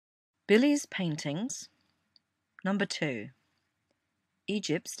Billy's paintings. Number 2.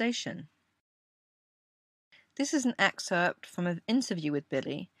 Egypt Station. This is an excerpt from an interview with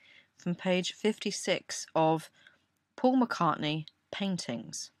Billy from page 56 of Paul McCartney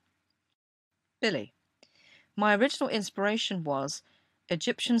Paintings. Billy: My original inspiration was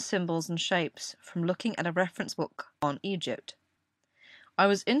Egyptian symbols and shapes from looking at a reference book on Egypt. I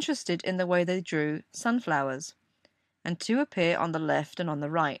was interested in the way they drew sunflowers, and 2 appear on the left and on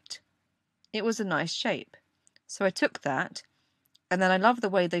the right. It was a nice shape, so I took that, and then I love the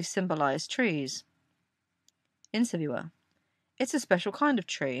way they symbolize trees. Interviewer: It's a special kind of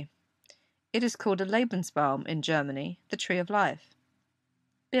tree. It is called a Lebensbaum in Germany, the tree of life.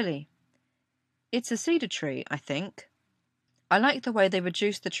 Billy: It's a cedar tree, I think. I like the way they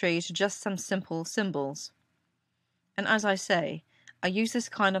reduced the tree to just some simple symbols. And as I say, I use this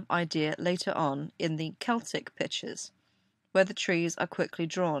kind of idea later on in the Celtic pictures, where the trees are quickly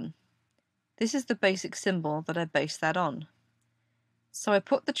drawn. This is the basic symbol that I base that on. So I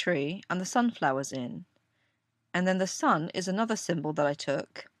put the tree and the sunflowers in, and then the sun is another symbol that I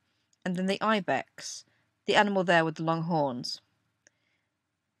took, and then the ibex, the animal there with the long horns.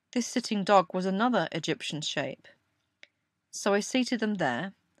 This sitting dog was another Egyptian shape. So I seated them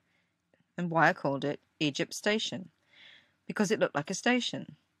there, and why I called it Egypt Station, because it looked like a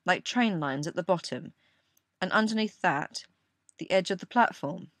station, like train lines at the bottom, and underneath that, the edge of the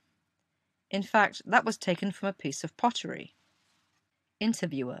platform. In fact, that was taken from a piece of pottery.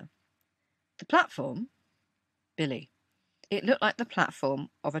 Interviewer: The platform? Billy: It looked like the platform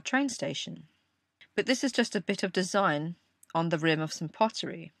of a train station. But this is just a bit of design on the rim of some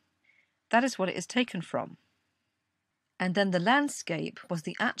pottery. That is what it is taken from. And then the landscape was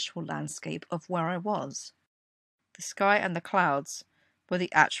the actual landscape of where I was. The sky and the clouds were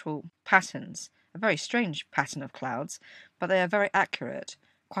the actual patterns. A very strange pattern of clouds, but they are very accurate.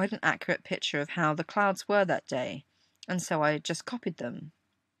 Quite an accurate picture of how the clouds were that day, and so I just copied them.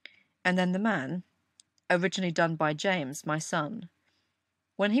 And then the man, originally done by James, my son.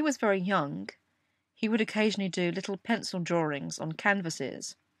 When he was very young, he would occasionally do little pencil drawings on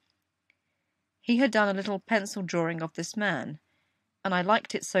canvases. He had done a little pencil drawing of this man, and I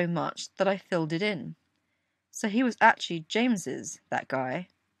liked it so much that I filled it in. So he was actually James's, that guy,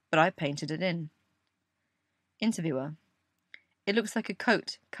 but I painted it in. Interviewer: It looks like a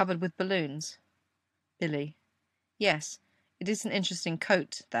coat covered with balloons. Billy: Yes, it is an interesting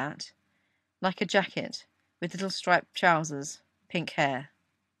coat, that. Like a jacket, with little striped trousers, pink hair.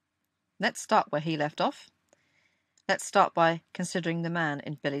 Let's start where he left off. Let's start by considering the man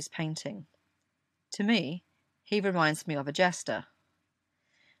in Billy's painting. To me, he reminds me of a jester.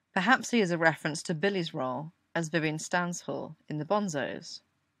 Perhaps he is a reference to Billy's role as Vivian Stansford in the Bonzos.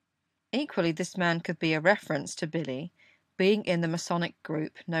 Equally, this man could be a reference to Billy being in the Masonic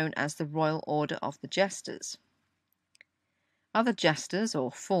group known as the Royal Order of the Jesters. Other jesters,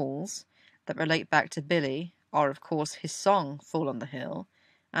 or fools, that relate back to Billy are, of course, his song Fool on the Hill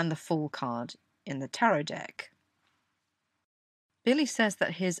and the Fool card in the tarot deck. Billy says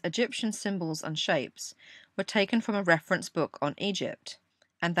that his Egyptian symbols and shapes were taken from a reference book on Egypt,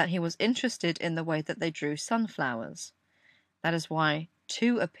 and that he was interested in the way that they drew sunflowers. That is why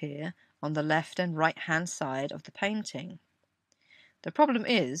 2 appear on the left and right-hand side of the painting. The problem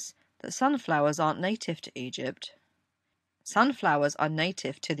is that sunflowers aren't native to Egypt. Sunflowers are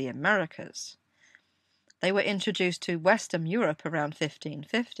native to the Americas. They were introduced to Western Europe around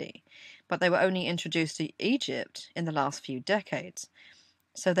 1550, but they were only introduced to Egypt in the last few decades,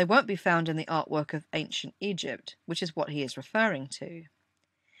 so they won't be found in the artwork of ancient Egypt, which is what he is referring to.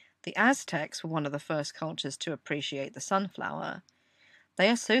 The Aztecs were one of the first cultures to appreciate the sunflower. They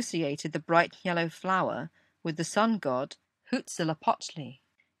associated the bright yellow flower with the sun god Huitzilopochtli,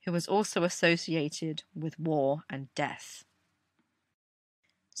 who was also associated with war and death.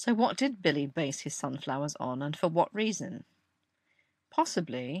 So what did Billy base his sunflowers on, and for what reason?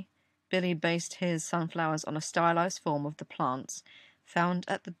 Possibly, Billy based his sunflowers on a stylized form of the plants found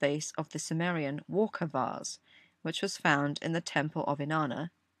at the base of the Sumerian Walker vase, which was found in the Temple of Inanna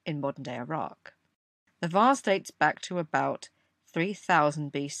in modern-day Iraq. The vase dates back to about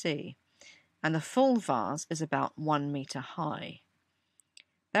 3000 BC, and the full vase is about 1 meter high.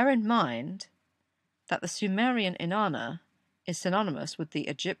 Bear in mind that the Sumerian Inanna is synonymous with the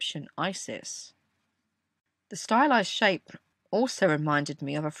Egyptian Isis. The stylized shape also reminded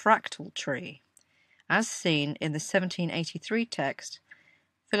me of a fractal tree, as seen in the 1783 text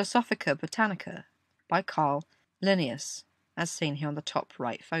Philosophica Botanica by Carl Linnaeus, as seen here on the top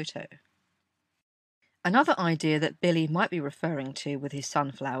right photo. Another idea that Billy might be referring to with his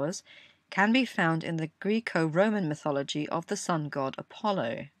sunflowers can be found in the Greco-Roman mythology of the sun god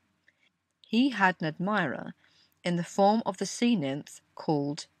Apollo. he had an admirer in the form of the sea nymph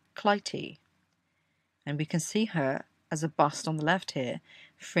called Clytie, and we can see her as a bust on the left here,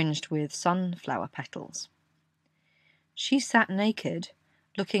 fringed with sunflower petals. She sat naked,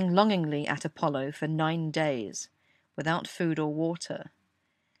 looking longingly at Apollo for 9 days, without food or water.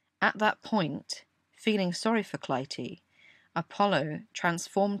 At that point, feeling sorry for Clytie, Apollo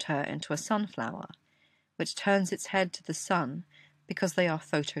transformed her into a sunflower, which turns its head to the sun because they are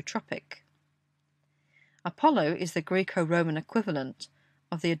phototropic. Apollo is the Greco-Roman equivalent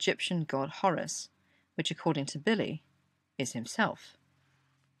of the Egyptian god Horus, which, according to Billy, is himself.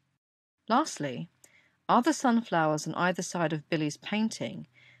 Lastly, are the sunflowers on either side of Billy's painting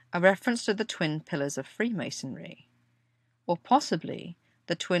a reference to the twin pillars of Freemasonry? Or possibly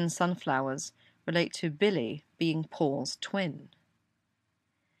the twin sunflowers relate to Billy being Paul's twin?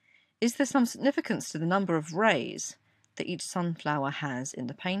 Is there some significance to the number of rays that each sunflower has in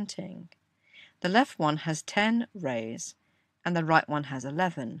the painting? The left one has 10 rays and the right one has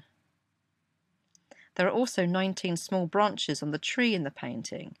 11. There are also 19 small branches on the tree in the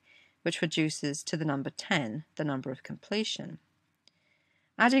painting, which reduces to the number 10, the number of completion.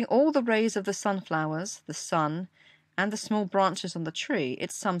 Adding all the rays of the sunflowers, the sun, and the small branches on the tree,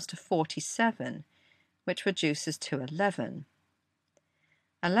 it sums to 47, which reduces to 11.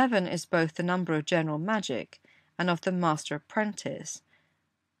 11 is both the number of general magic and of the master apprentice,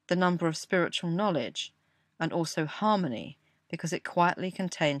 the number of spiritual knowledge, and also harmony, because it quietly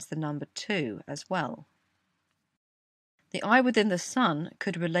contains the number 2 as well. The eye within the sun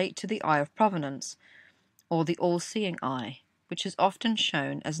could relate to the eye of provenance, or the all-seeing eye, which is often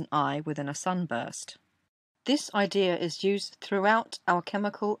shown as an eye within a sunburst. This idea is used throughout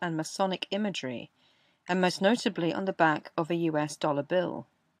alchemical and Masonic imagery, and most notably on the back of a US dollar bill.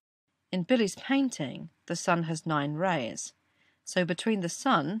 In Billy's painting, the sun has 9 rays, so between the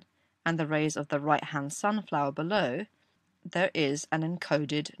sun and the rays of the right-hand sunflower below, there is an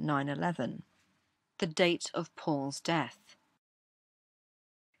encoded 9/11, the date of Paul's death.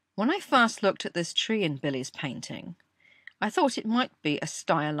 When I first looked at this tree in Billy's painting, I thought it might be a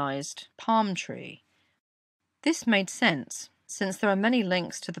stylized palm tree. This made sense, since there are many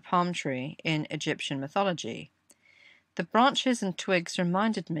links to the palm tree in Egyptian mythology. The branches and twigs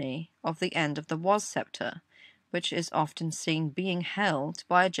reminded me of the end of the was scepter, which is often seen being held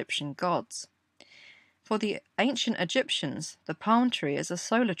by Egyptian gods. For the ancient Egyptians, the palm tree is a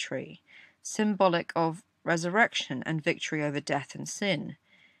solar tree, symbolic of resurrection and victory over death and sin.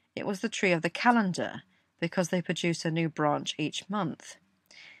 It was the tree of the calendar, because they produce a new branch each month.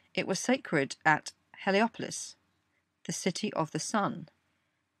 It was sacred at Heliopolis, the city of the sun.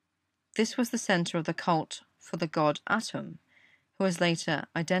 This was the center of the cult for the god Atum, who was later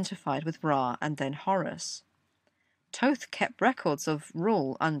identified with Ra and then Horus. Thoth kept records of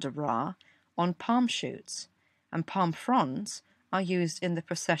rule under Ra on palm shoots, and palm fronds are used in the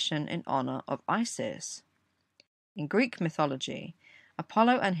procession in honor of Isis. In Greek mythology,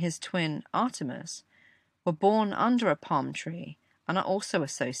 Apollo and his twin Artemis were born under a palm tree and are also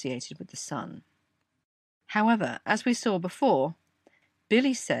associated with the sun. However, as we saw before,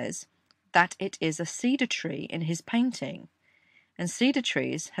 Billy says that it is a cedar tree in his painting, and cedar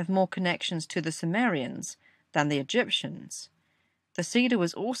trees have more connections to the Sumerians than the Egyptians. The cedar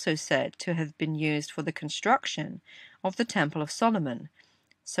was also said to have been used for the construction of the Temple of Solomon,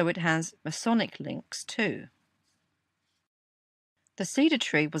 so it has Masonic links too. The cedar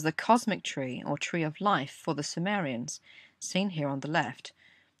tree was the cosmic tree or tree of life for the Sumerians, seen here on the left,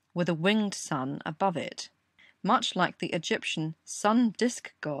 with a winged sun above it, much like the Egyptian sun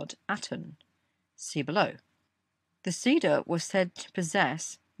disk god Aten. See below. The cedar was said to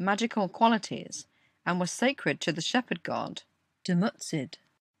possess magical qualities and was sacred to the shepherd god Dumutzid,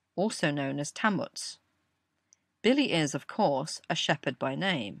 also known as Tammuz. Billy is, of course, a shepherd by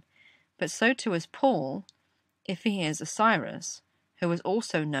name, but so too is Paul, if he is Osiris, who is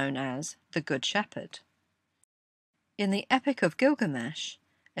also known as the Good Shepherd. In the Epic of Gilgamesh,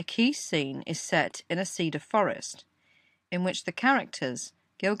 a key scene is set in a cedar forest, in which the characters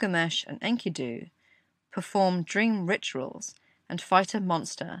Gilgamesh and Enkidu perform dream rituals and fight a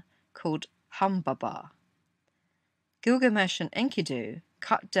monster called Humbaba. Gilgamesh and Enkidu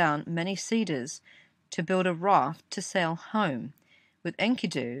cut down many cedars to build a raft to sail home, with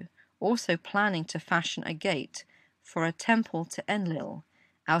Enkidu also planning to fashion a gate for a temple to Enlil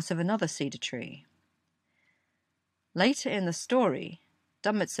out of another cedar tree. Later in the story,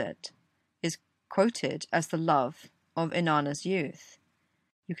 Dumutzid is quoted as the love of Inanna's youth.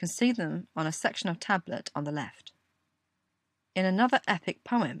 You can see them on a section of tablet on the left. In another epic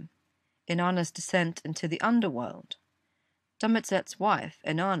poem, Inanna's descent into the underworld, Dumutzid's wife,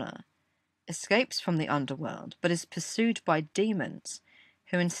 Inanna, escapes from the underworld but is pursued by demons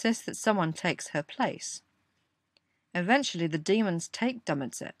who insist that someone takes her place. Eventually the demons take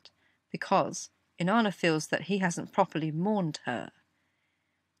Dummerzet because Inanna feels that he hasn't properly mourned her.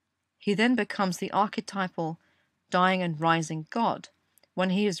 He then becomes the archetypal dying and rising god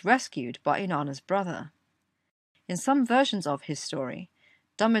when he is rescued by Inanna's brother. In some versions of his story,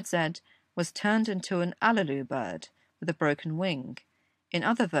 Dummerzed was turned into an Allelu bird with a broken wing. In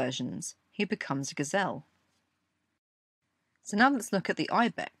other versions, he becomes a gazelle. So now let's look at the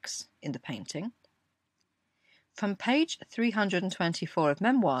ibex in the painting. From page 324 of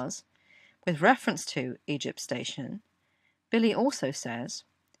Memoirs, with reference to Egypt Station, Billy also says,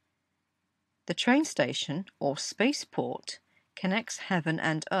 "The train station, or spaceport, connects heaven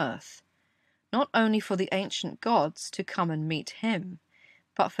and earth, not only for the ancient gods to come and meet him,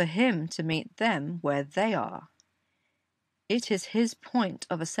 but for him to meet them where they are. It is his point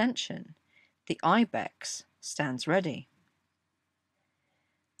of ascension. The ibex stands ready."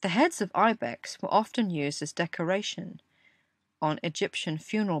 The heads of ibex were often used as decoration on Egyptian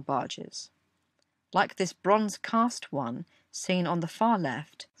funeral barges, like this bronze cast one seen on the far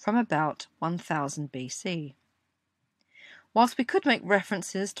left from about 1000 BC. Whilst we could make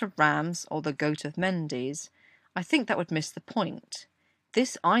references to rams or the goat of Mendes, I think that would miss the point.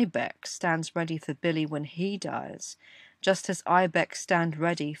 This ibex stands ready for Billy when he dies, just as ibex stand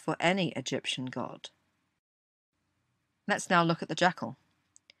ready for any Egyptian god. Let's now look at the jackal.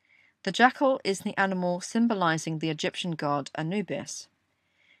 The jackal is the animal symbolizing the Egyptian god Anubis.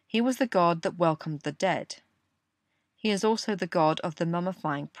 He was the god that welcomed the dead. He is also the god of the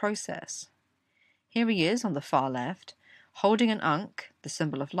mummifying process. Here he is on the far left, holding an ankh, the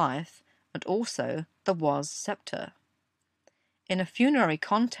symbol of life, and also the was scepter. In a funerary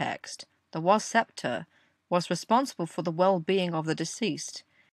context, the was scepter was responsible for the well-being of the deceased,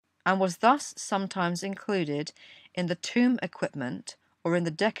 and was thus sometimes included in the tomb equipment or in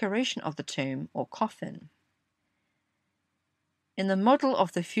the decoration of the tomb or coffin. In the model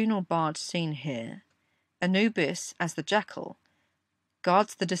of the funeral barge seen here, Anubis, as the jackal,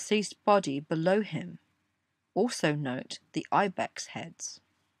 guards the deceased body below him. Also note the ibex heads.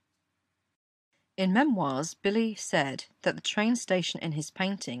 In Memoirs, Billy said that the train station in his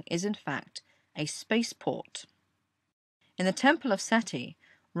painting is in fact a spaceport. In the Temple of Seti,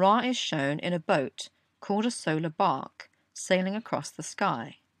 Ra is shown in a boat called a solar bark sailing across the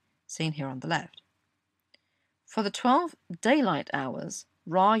sky, seen here on the left. For the 12 daylight hours,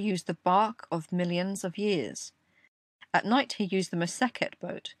 Ra used the bark of millions of years. At night he used the Meseket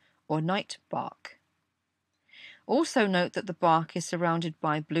boat, or night bark. Also note that the bark is surrounded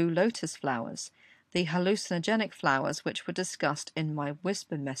by blue lotus flowers, the hallucinogenic flowers which were discussed in my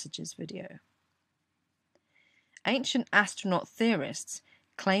Whisper Messages video. Ancient astronaut theorists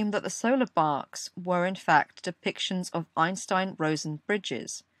claim that the solar barks were in fact depictions of Einstein-Rosen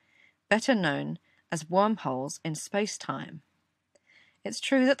bridges, better known as wormholes in space-time. It's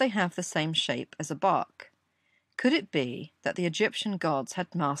true that they have the same shape as a bark. Could it be that the Egyptian gods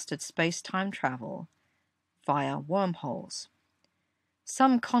had mastered space-time travel via wormholes?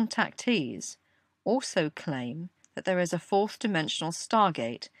 Some contactees also claim that there is a fourth-dimensional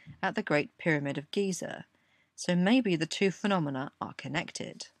stargate at the Great Pyramid of Giza, so maybe the two phenomena are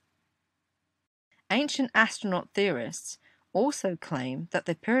connected. Ancient astronaut theorists also claim that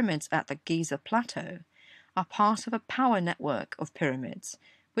the pyramids at the Giza Plateau are part of a power network of pyramids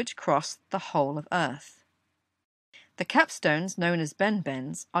which cross the whole of Earth. The capstones, known as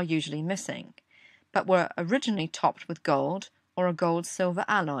benbens, are usually missing, but were originally topped with gold or a gold-silver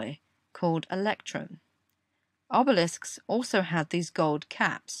alloy called electrum. Obelisks also had these gold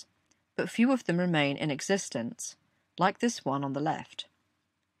caps, but few of them remain in existence, like this one on the left.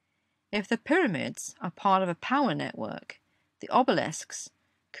 If the pyramids are part of a power network, the obelisks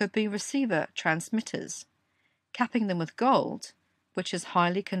could be receiver transmitters. Capping them with gold, which is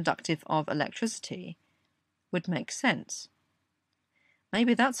highly conductive of electricity, would make sense.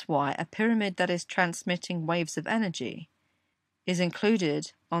 Maybe that's why a pyramid that is transmitting waves of energy is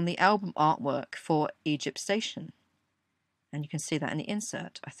included on the album artwork for Egypt Station. And you can see that in the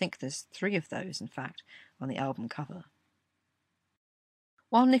insert. I think there's 3 of those, in fact, on the album cover.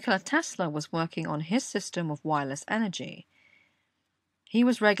 While Nikola Tesla was working on his system of wireless energy, he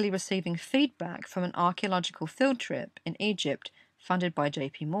was regularly receiving feedback from an archaeological field trip in Egypt funded by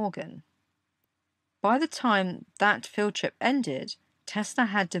JP Morgan. By the time that field trip ended, Tesla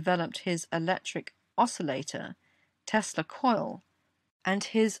had developed his electric oscillator, Tesla Coil, and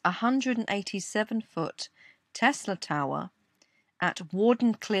his 187-foot Tesla Tower at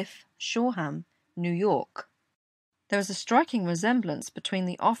Wardenclyffe, Shoreham, New York. There is a striking resemblance between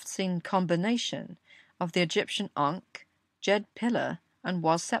the oft-seen combination of the Egyptian Ankh, Djed pillar, and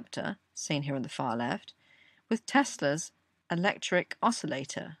Waz scepter, seen here on the far left, with Tesla's electric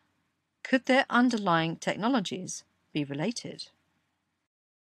oscillator. Could their underlying technologies be related?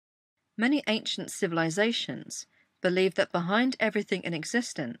 Many ancient civilizations believed that behind everything in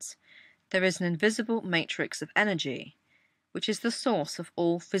existence there is an invisible matrix of energy, which is the source of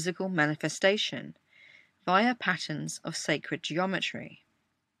all physical manifestation, via patterns of sacred geometry.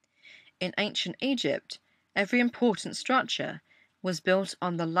 In ancient Egypt, every important structure was built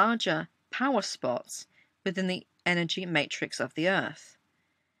on the larger power spots within the energy matrix of the earth.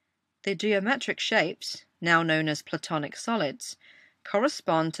 The geometric shapes, now known as platonic solids,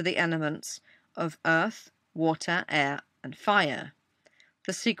 correspond to the elements of earth, water, air, and fire.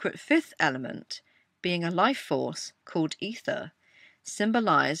 The secret fifth element being a life force called ether,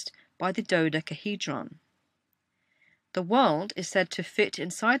 symbolized by the dodecahedron. The world is said to fit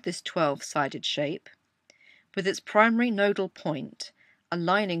inside this 12-sided shape, with its primary nodal point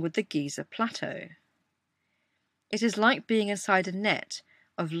aligning with the Giza Plateau. It is like being inside a net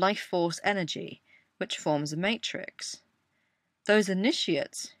of life force energy, which forms a matrix. Those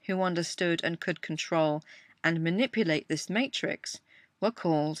initiates who understood and could control and manipulate this matrix were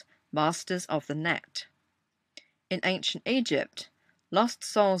called masters of the net. In ancient Egypt, lost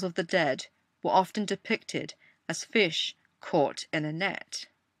souls of the dead were often depicted as fish caught in a net.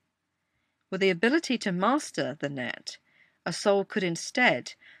 With the ability to master the net, a soul could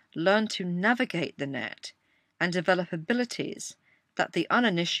instead learn to navigate the net and develop abilities that the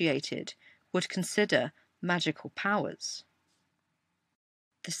uninitiated would consider magical powers.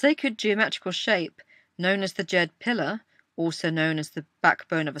 The sacred geometrical shape, known as the Djed pillar, also known as the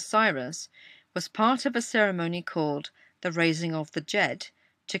backbone of Osiris, was part of a ceremony called the raising of the Djed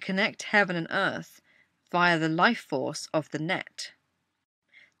to connect heaven and earth via the life force of the net.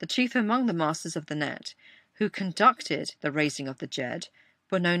 The chief among the masters of the net, who conducted the raising of the Djed,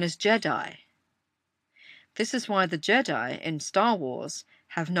 were known as Jedi. This is why the Jedi in Star Wars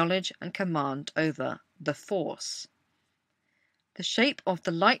have knowledge and command over the Force. The shape of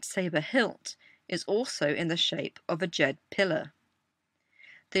the lightsaber hilt is also in the shape of a Djed pillar.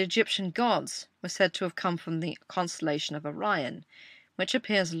 The Egyptian gods were said to have come from the constellation of Orion, which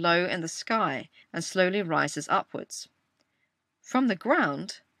appears low in the sky and slowly rises upwards. From the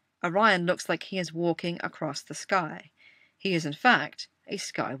ground, Orion looks like he is walking across the sky. He is in fact a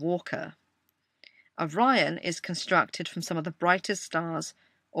skywalker. Orion is constructed from some of the brightest stars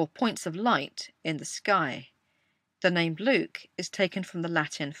or points of light in the sky. The name Luke is taken from the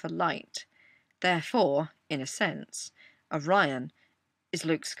Latin for light. Therefore, in a sense, Orion is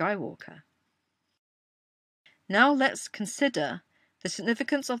Luke Skywalker. Now let's consider the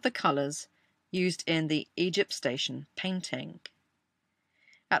significance of the colours used in the Egypt Station painting.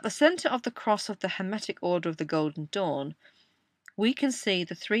 At the centre of the cross of the Hermetic Order of the Golden Dawn, we can see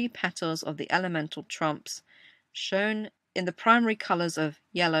the three petals of the elemental trumps shown in the primary colours of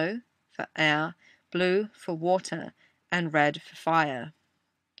yellow for air, blue for water, and red for fire.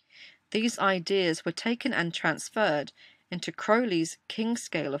 These ideas were taken and transferred into Crowley's King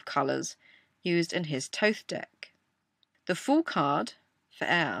scale of colours used in his Thoth deck. The Fool card, for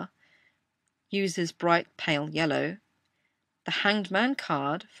air, uses bright pale yellow. The Hanged Man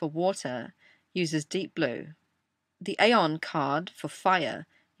card, for water, uses deep blue. The Aeon card, for fire,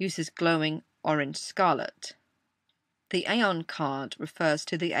 uses glowing orange scarlet. The Aeon card refers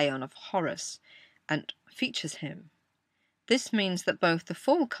to the Aeon of Horus and features him. This means that both the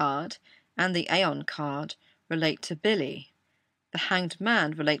Fool card and the Aeon card relate to Billy. The Hanged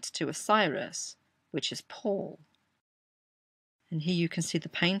Man relates to Osiris, which is Paul. And here you can see the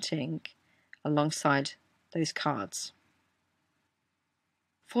painting alongside those cards.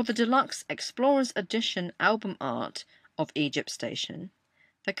 For the deluxe Explorers Edition album art of Egypt Station,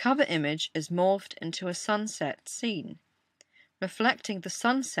 the cover image is morphed into a sunset scene, reflecting the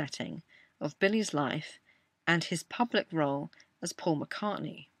sunsetting of Billy's life and his public role as Paul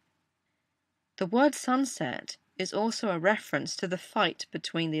McCartney. The word sunset is also a reference to the fight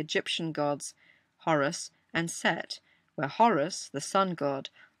between the Egyptian gods Horus and Set, where Horus, the sun god,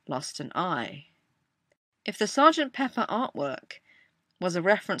 lost an eye. If the Sgt. Pepper artwork was a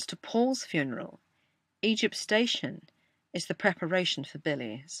reference to Paul's funeral, Egypt Station is the preparation for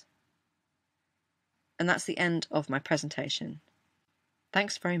Billy's. And that's the end of my presentation.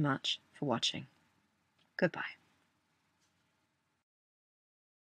 Thanks very much for watching. Goodbye.